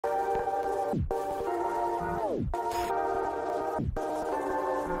Good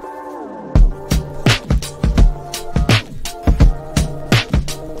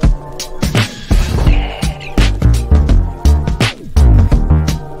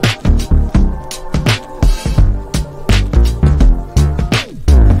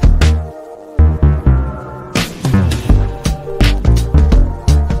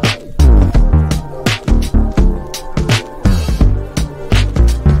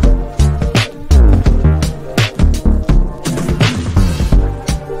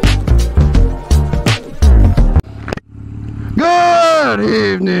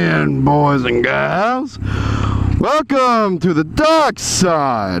evening, boys and gals. Welcome to the dark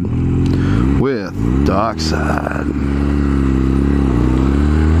side with Darkside.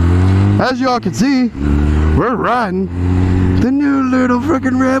 As y'all can see, we're riding the new little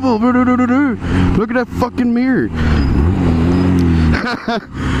freaking Rebel. Look at that fucking mirror.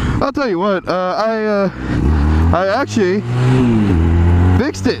 I'll tell you what, I actually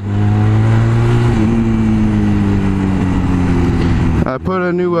fixed it. I put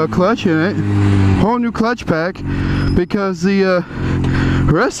a new clutch in it, whole new clutch pack, because the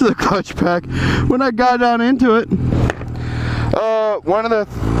rest of the clutch pack, when I got down into it, one of the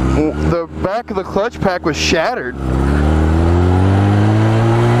back of the clutch pack was shattered.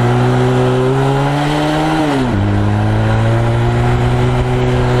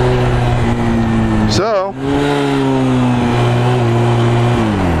 So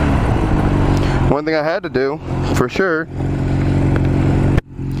one thing I had to do for sure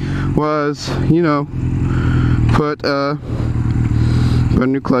was, you know, put a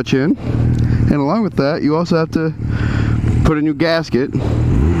new clutch in, and along with that you also have to put a new gasket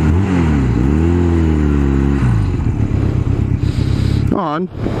on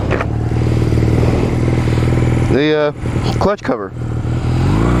the clutch cover.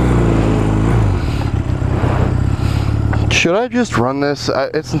 Should I just run this?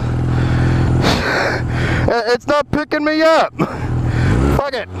 It's not picking me up.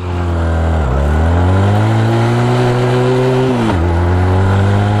 Fuck it.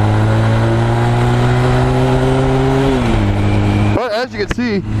 As you can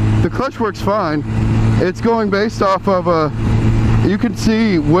see, the clutch works fine. It's going based off of you can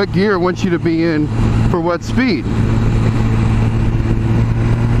see what gear it wants you to be in for what speed.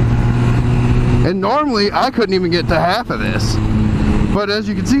 And normally I couldn't even get to half of this, but as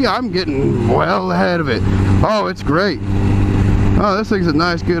you can see, I'm getting well ahead of it. Oh, it's great. Oh, this thing's a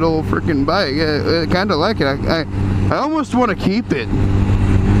nice, good old freaking bike. I kind of like it. I almost want to keep it.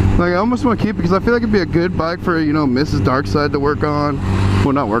 Like, I almost want to keep it because I feel like it'd be a good bike for, you know, Mrs. Darkside to work on.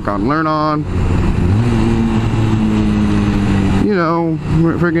 Well, not work on, learn on. You know,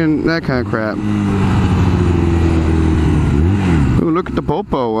 freaking that kind of crap. Ooh, look at the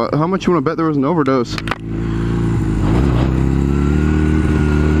popo. How much you want to bet there was an overdose?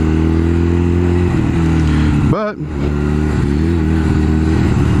 But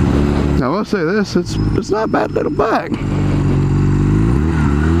I will say this: it's not a bad little bike.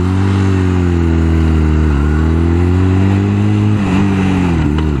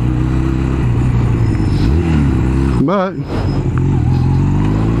 But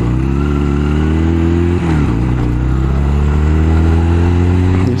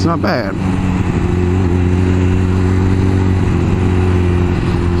it's not bad.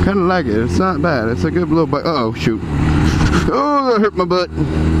 Kind of like it. It's not bad. It's a good little bike. Uh-oh, shoot. Oh, that hurt my butt.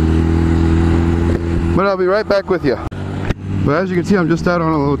 But I'll be right back with you. But as you can see, I'm just out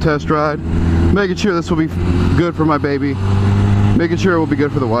on a little test ride, making sure this will be good for my baby, making sure it will be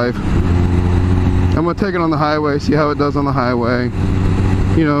good for the wife. I'm gonna take it on the highway, see how it does on the highway,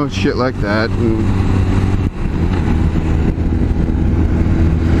 you know, shit like that. And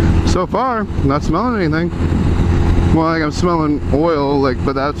so far, not smelling anything. Well, like, I'm smelling oil, like,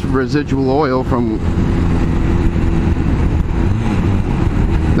 but that's residual oil from,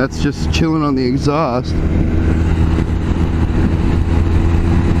 that's just chilling on the exhaust.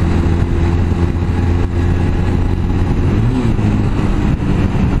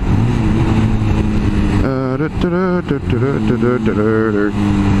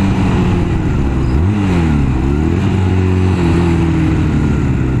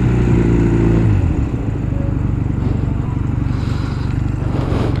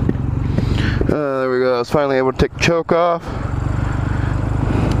 There we go. I was finally able to take the choke off.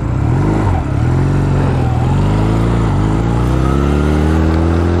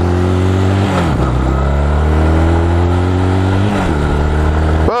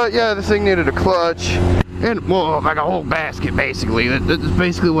 But yeah, this thing needed a clutch. and well, like a whole basket basically. That's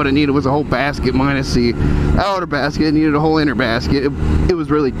basically what it needed, was a whole basket minus the outer basket. It needed a whole inner basket. It was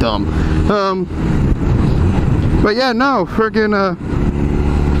really dumb. But yeah, no, freaking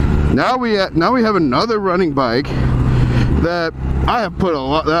now we have another running bike that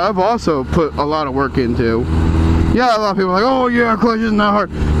I've also put a lot of work into. Yeah, a lot of people are like, oh yeah, clutch isn't that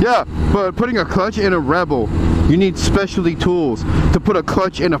hard. Yeah, but putting a clutch in a Rebel, you need specialty tools to put a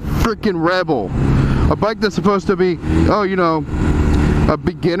clutch in a freaking Rebel. A bike that's supposed to be, oh, you know, a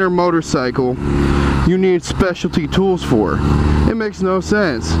beginner motorcycle, you need specialty tools for. It makes no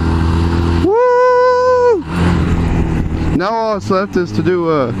sense. Woo! Now all that's left is to do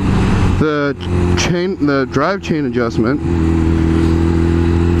the drive chain adjustment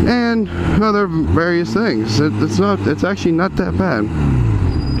and other various things. It's actually not that bad.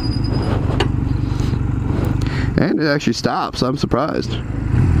 And it actually stops. I'm surprised.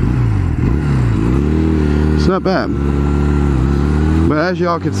 It's not bad. But as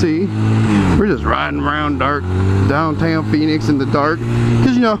y'all can see, we're just riding around downtown Phoenix in the dark.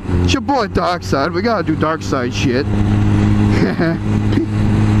 Cause you know, it's your boy Darkside. We gotta do Darkside shit.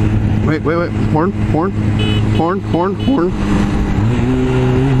 Wait. Horn.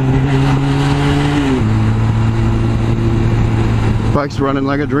 Bike's running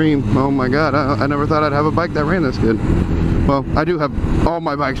like a dream. Oh my god, I never thought I'd have a bike that ran this good. Well, I do have all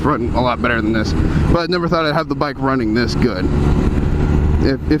my bikes running a lot better than this, but I never thought I'd have the bike running this good.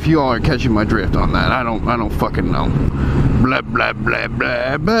 If you all are catching my drift on that, I don't fucking know. Blah blah blah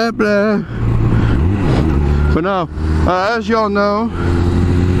blah blah blah. But no, as y'all know,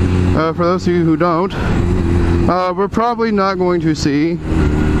 for those of you who don't, we're probably not going to see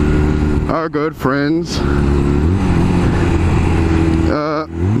our good friends.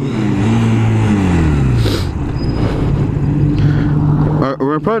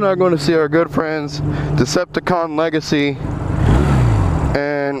 We're probably not going to see our good friends Decepticon Legacy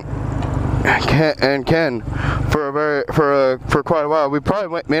and Ken for quite a while. We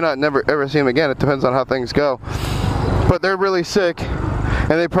probably may not ever see them again. It depends on how things go. But they're really sick,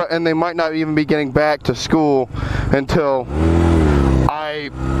 and they might not even be getting back to school until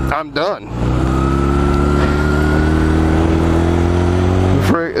I'm done.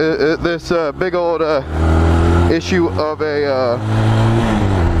 For this big old issue of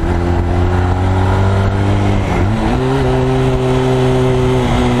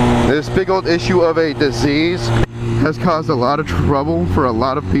a disease has caused a lot of trouble for a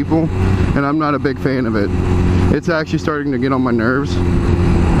lot of people, and I'm not a big fan of it. It's actually starting to get on my nerves.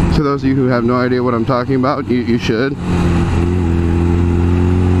 To those of you who have no idea what I'm talking about, you should.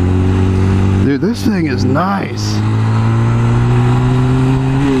 Dude, this thing is nice.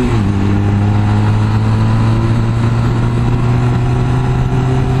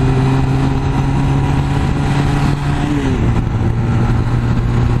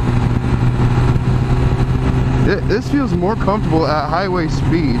 This feels more comfortable at highway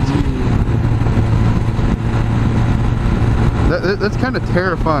speeds. That's kind of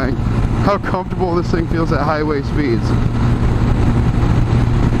terrifying, how comfortable this thing feels at highway speeds.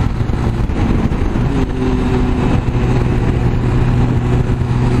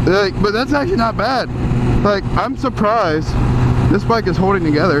 But that's actually not bad. Like, I'm surprised this bike is holding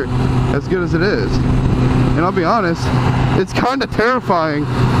together as good as it is. And I'll be honest, it's kind of terrifying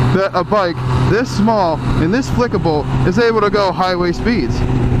that a bike this small and this flickable is able to go highway speeds.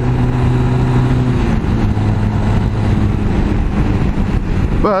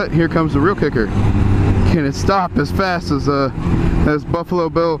 But here comes the real kicker. Can it stop as fast as Buffalo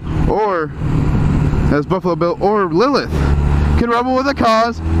Bill or Lilith? Can Rebel with a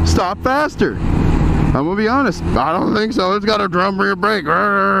Cause stop faster? I'm gonna be honest, I don't think so. It's got a drum rear brake.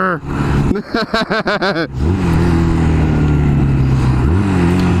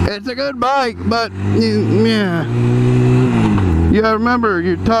 It's a good bike, but yeah. You gotta remember,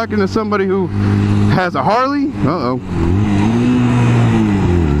 you're talking to somebody who has a Harley.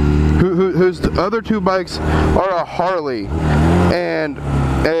 Whose other two bikes are a Harley and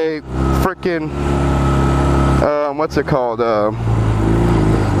a frickin' what's it called?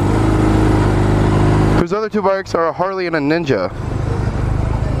 Whose other two bikes are a Harley and a Ninja.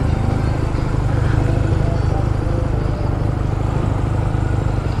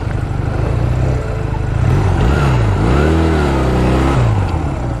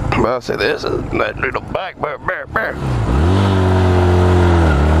 I'll say this is that little bike.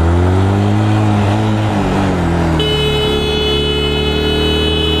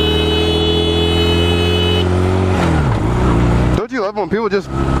 Don't you love when people just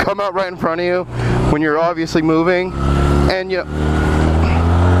come out right in front of you when you're obviously moving, and you know,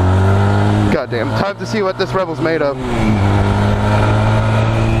 Goddamn, time to see what this Rebel's made of.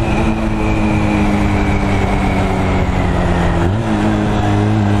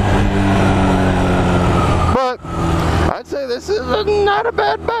 But I'd say this is not a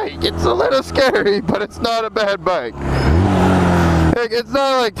bad bike. It's a little scary, but it's not a bad bike. Like, it's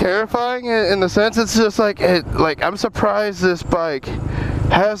not like terrifying in the sense. It's just like I'm surprised this bike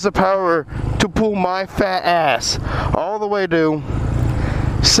has the power to pull my fat ass all the way to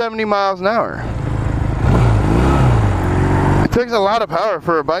 70 miles an hour. It takes a lot of power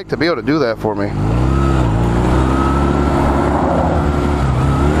for a bike to be able to do that for me.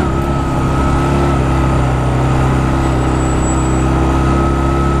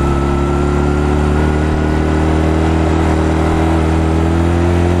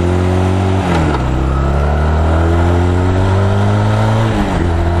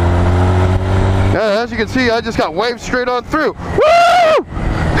 As you can see, I just got waved straight on through. Woo!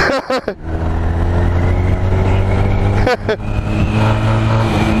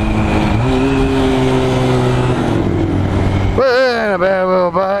 Well, a bad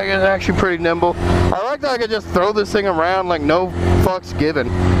little bike. It's actually pretty nimble. I like that I could just throw this thing around like no fucks given.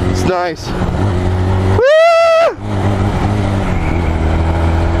 It's nice. Woo!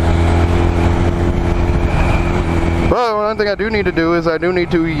 But one thing I do need to do is I do need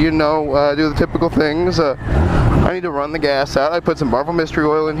to, you know, do the typical things. I need to run the gas out. I put some Marvel Mystery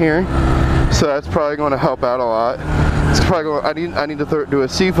Oil in here, so that's probably going to help out a lot. It's probably going, I need to do a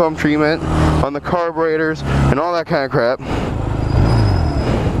seafoam treatment on the carburetors and all that kind of crap.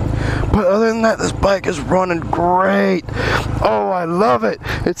 But other than that, this bike is running great. Oh, I love it.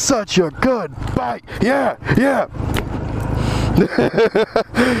 It's such a good bike. Yeah, yeah.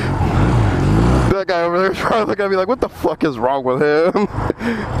 That guy over there is probably gonna be like, what the fuck is wrong with him?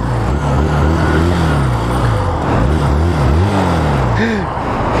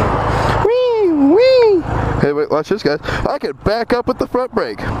 Wee, wee. Hey, wait, watch this, guys. I can back up with the front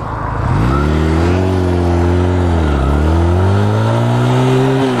brake.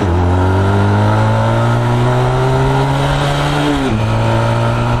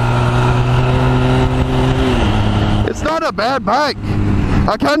 It's not a bad bike.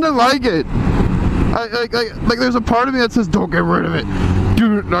 I kind of like it. Like there's a part of me that says don't get rid of it.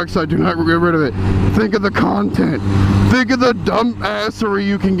 Darkside, do not get rid of it. Think of the content. Think of the dumbassery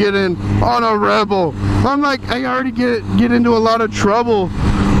you can get in on a Rebel. I'm like, I already get into a lot of trouble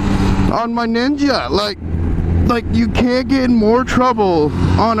on my Ninja. Like you can't get in more trouble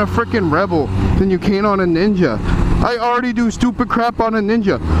on a freaking Rebel than you can on a Ninja. I already do stupid crap on a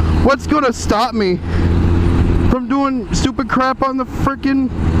Ninja. What's gonna stop me from doing stupid crap on the freaking...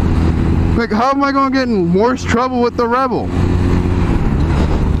 Like, how am I going to get in worse trouble with the Rebel?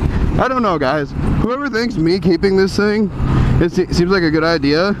 I don't know, guys. Whoever thinks me keeping this thing, it seems like a good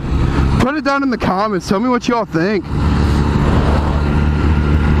idea, put it down in the comments. Tell me what y'all think.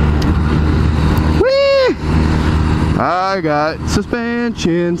 Whee! I got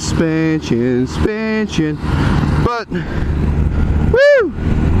suspension. But, woo!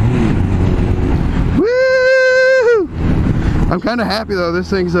 I'm kind of happy though. This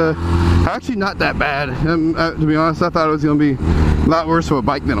thing's actually not that bad. To be honest, I thought it was going to be a lot worse of a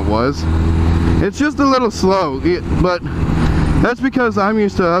bike than it was. It's just a little slow, but that's because I'm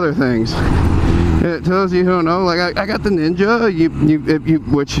used to other things. To those of you who don't know, like I got the Ninja,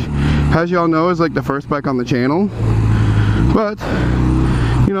 which, as y'all know, is like the first bike on the channel. But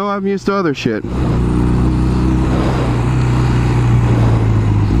you know, I'm used to other shit.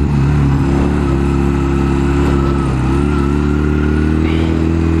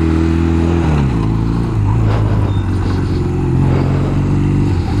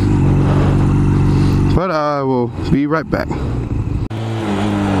 But I will be right back.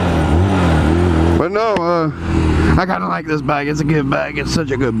 But no, I kind of like this bike. It's a good bike. It's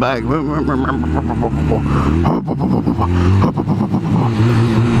such a good bike. Wow,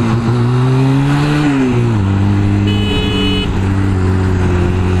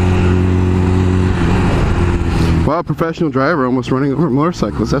 a professional driver almost running over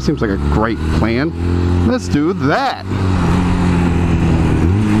motorcyclists. That seems like a great plan. Let's do that.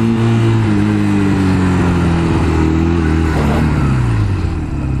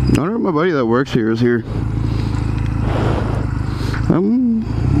 I don't know, my buddy that works here is here.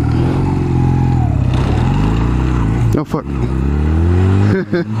 Oh fuck.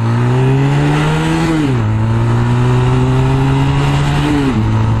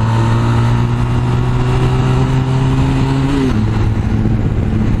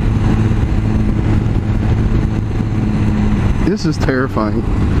 This is terrifying.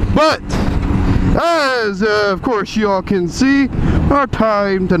 But As of course you all can see, our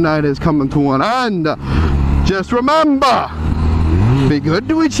time tonight is coming to an end. Just remember, be good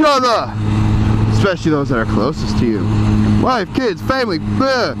to each other, especially those that are closest to you. Wife, kids, family,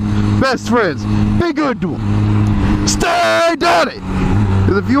 best friends. Be good to them. Stay dirty.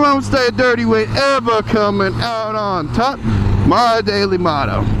 Because if you won't stay dirty, we ain't ever coming out on top. My daily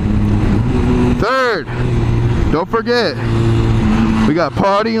motto. Third, don't forget, we got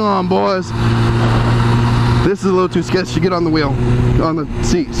party on, boys. This is a little too sketchy to get on the wheel, on the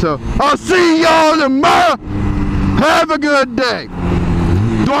seat. So I'll see y'all tomorrow. Have a good day.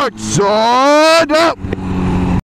 Dark side up.